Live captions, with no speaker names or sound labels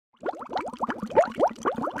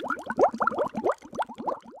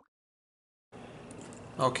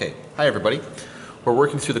Okay, hi everybody. We're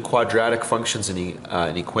working through the quadratic functions in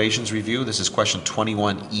equations review. This is question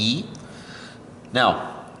 21E.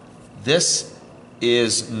 Now, this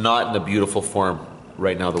is not in a beautiful form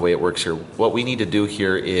right now the way it works here. What we need to do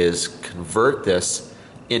here is convert this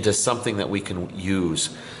into something that we can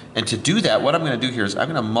use. And to do that, what I'm going to do here is I'm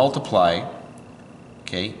going to multiply,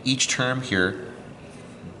 okay, each term here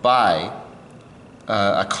by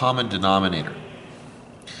a common denominator.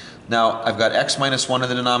 Now, I've got x minus 1 in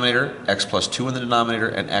the denominator, x plus 2 in the denominator,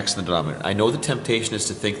 and x in the denominator. I know the temptation is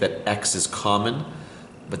to think that x is common,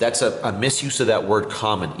 but that's a misuse of that word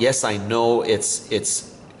common. Yes, I know it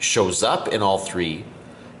shows up in all three,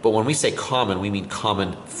 but when we say common, we mean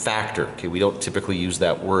common factor. Okay, we don't typically use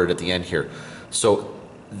that word at the end here. So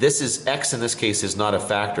this is x in this case is not a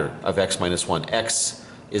factor of x minus 1. X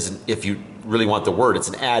is, if you really want the word, it's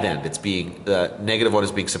an addend. It's being, the negative 1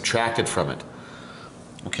 is being subtracted from it.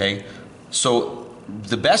 Okay, so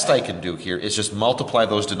the best I can do here is just multiply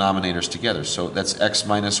those denominators together. So that's x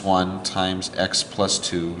minus 1 times x plus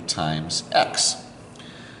 2 times x.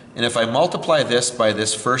 And if I multiply this by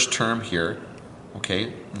this first term here,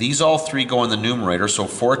 okay, these all three go in the numerator, so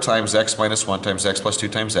 4 times x minus 1 times x plus 2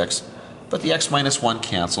 times x, but the x minus 1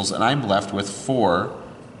 cancels, and I'm left with 4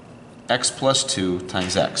 x plus 2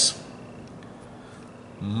 times x.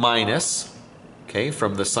 Minus, okay,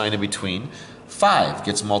 from the sign in between, 5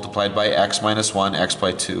 gets multiplied by x minus 1, x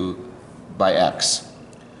by 2 by x.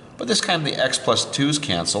 But this time the x plus 2's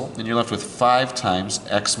cancel, and you're left with 5 times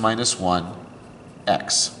x minus 1,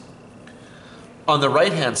 x. On the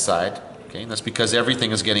right-hand side, okay, and that's because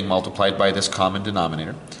everything is getting multiplied by this common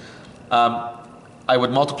denominator, I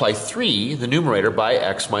would multiply 3, the numerator, by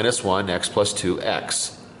x minus 1, x plus 2,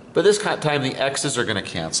 x. But this time the x's are going to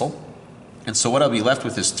cancel, and so what I'll be left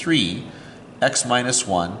with is 3, x minus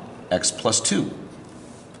 1, x plus 2.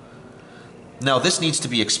 Now this needs to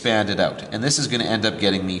be expanded out, and this is going to end up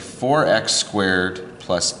getting me 4x squared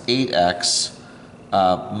plus 8x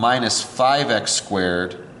minus 5x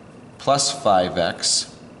squared plus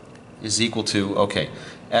 5x is equal to, okay,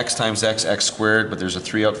 x times x, x squared, but there's a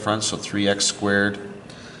 3 out front, so 3x squared.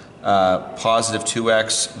 Positive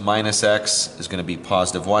 2x minus x is going to be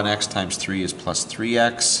positive 1x times 3 is plus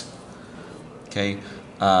 3x. Okay,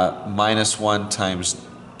 minus 1 times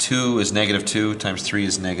 2 is negative 2 times 3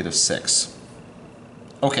 is negative 6.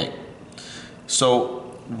 Okay, so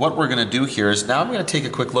what we're going to do here is now I'm going to take a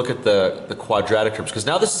quick look at the quadratic terms, because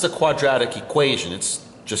now this is a quadratic equation. It's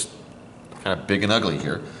just kind of big and ugly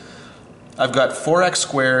here. I've got 4x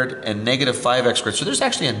squared and negative 5x squared. So there's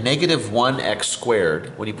actually a negative 1x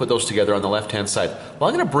squared when you put those together on the left-hand side. Well,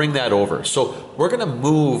 I'm going to bring that over. So we're going to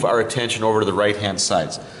move our attention over to the right-hand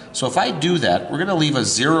sides. So if I do that, we're going to leave a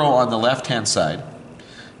 0 on the left-hand side.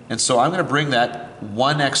 And so I'm going to bring that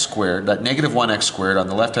 1x squared, that negative 1x squared on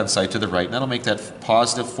the left-hand side to the right. And that'll make that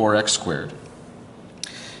positive 4x squared.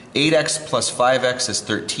 8x plus 5x is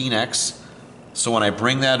 13x. So when I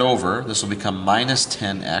bring that over, this will become minus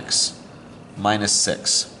 10x minus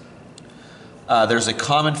 6. There's a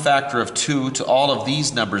common factor of 2 to all of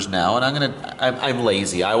these numbers now, and I'm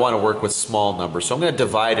lazy. I want to work with small numbers, so I'm going to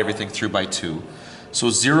divide everything through by 2. So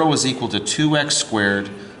 0 is equal to 2x squared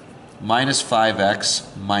minus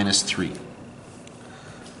 5x minus 3.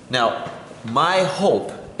 Now, my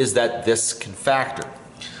hope is that this can factor.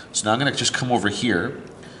 So now I'm going to just come over here.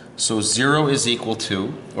 So 0 is equal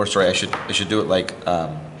to, or sorry, I should do it like,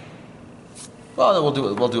 well, we'll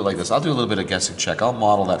do it like this. I'll do a little bit of guess and check. I'll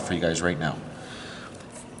model that for you guys right now.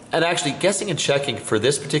 And actually, guessing and checking for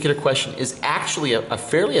this particular question is actually a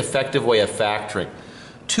fairly effective way of factoring.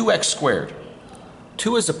 2x squared.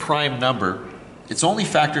 2 is a prime number. Its only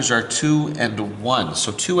factors are 2 and 1.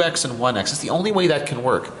 So 2x and 1x. It's the only way that can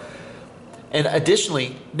work. And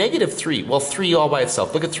additionally, negative 3. Well, 3 all by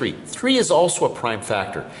itself. Look at 3. 3 is also a prime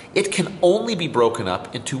factor. It can only be broken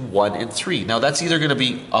up into 1 and 3. Now, that's either going to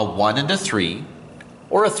be a 1 and a 3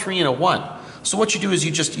 or a 3 and a 1. So what you do is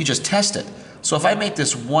you just test it. So if I make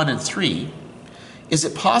this 1 and 3, is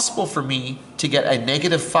it possible for me to get a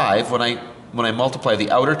negative 5 when I multiply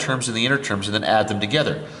the outer terms and the inner terms and then add them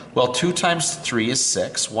together? Well, 2 times 3 is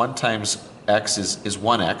 6. 1 times x is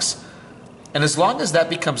 1x. And as long as that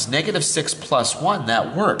becomes negative 6 plus 1,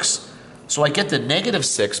 that works. So I get the negative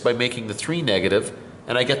 6 by making the 3 negative,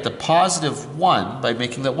 and I get the positive 1 by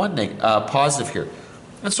making the 1 positive here.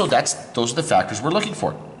 And so those are the factors we're looking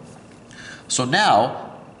for. So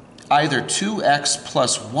now, either 2x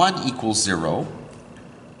plus 1 equals 0,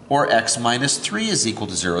 or x minus 3 is equal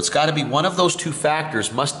to 0. It's got to be one of those two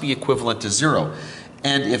factors must be equivalent to 0.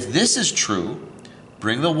 And if this is true,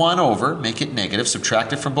 bring the 1 over, make it negative,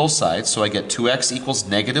 subtract it from both sides, so I get 2x equals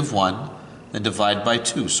negative 1, then divide by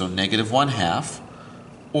 2, so negative 1/2,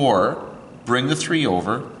 or bring the 3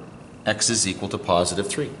 over, x is equal to positive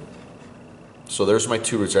 3. So there's my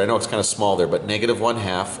two roots there. I know it's kind of small there, but negative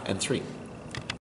 1/2 and 3.